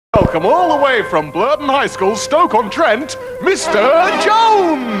Welcome all the way from Blurton High School, Stoke-on-Trent, Mr.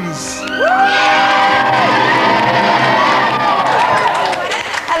 Jones!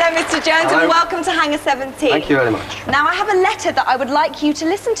 Hello, Mr. Jones, Hello. and welcome to Hangar 17. Thank you very much. Now, I have a letter that I would like you to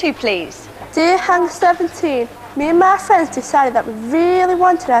listen to, please. Dear Hangar 17, me and my friends decided that we really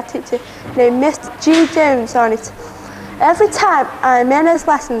wanted our teacher named Mr. G. Jones on it. Every time I'm in his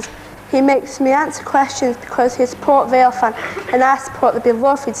lessons, he makes me answer questions because he's a Port Vale fan and I support the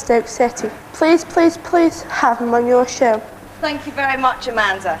beloved Stoke City. Please, please, please have him on your show. Thank you very much,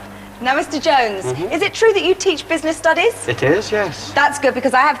 Amanda. Now, Mr. Jones, is it true that you teach business studies? It is, yes. That's good,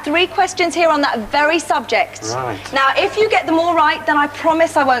 because I have 3 questions here on that very subject. Right. Now, if you get them all right, then I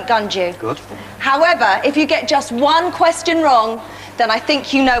promise I won't gunge you. Good. However, if you get just one question wrong, then I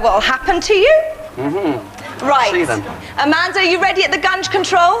think you know what will happen to you. Right. See then. Amanda, are you ready at the gunge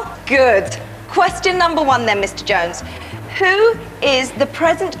control? Good. Question number 1 then, Mr. Jones. Who is the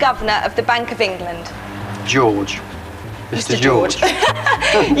present governor of the Bank of England? George. Mr. George.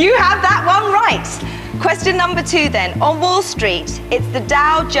 You have that one right. Question number 2 then. On Wall Street, it's the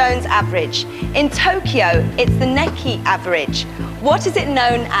Dow Jones average. In Tokyo, it's the Nikkei average. What is it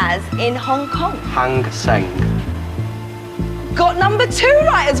known as in Hong Kong? Hang Seng. Got number 2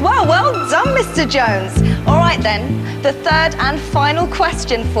 right as well. Well done, Mr. Jones. All right then, the 3rd and final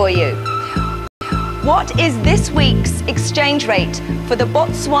question for you. What is this week's exchange rate for the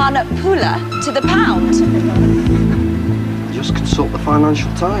Botswana pula to the pound? Just consult the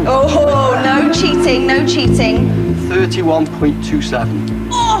Financial Times. Oh, no cheating, no cheating. 31.27.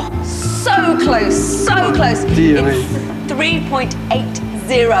 Oh, so close, so close. Dear it's 3.80.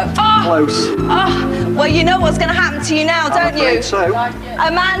 Oh, Close. Oh, well, you know what's going to happen to you now, don't you? I'm afraid so.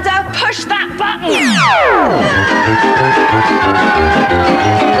 Amanda, push that button.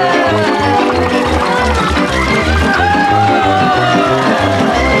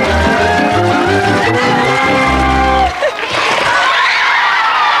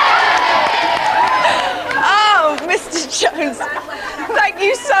 Oh, Mr. Jones, thank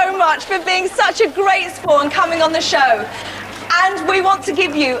you so much for being such a great sport and coming on the show. And we want to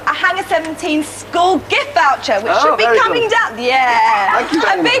give you a Hangar 17 school gift voucher, which should be coming down. Yeah. Thank you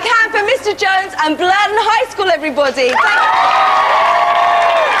very a big hand for Mr. Jones and Blurton High School, everybody. Thank you.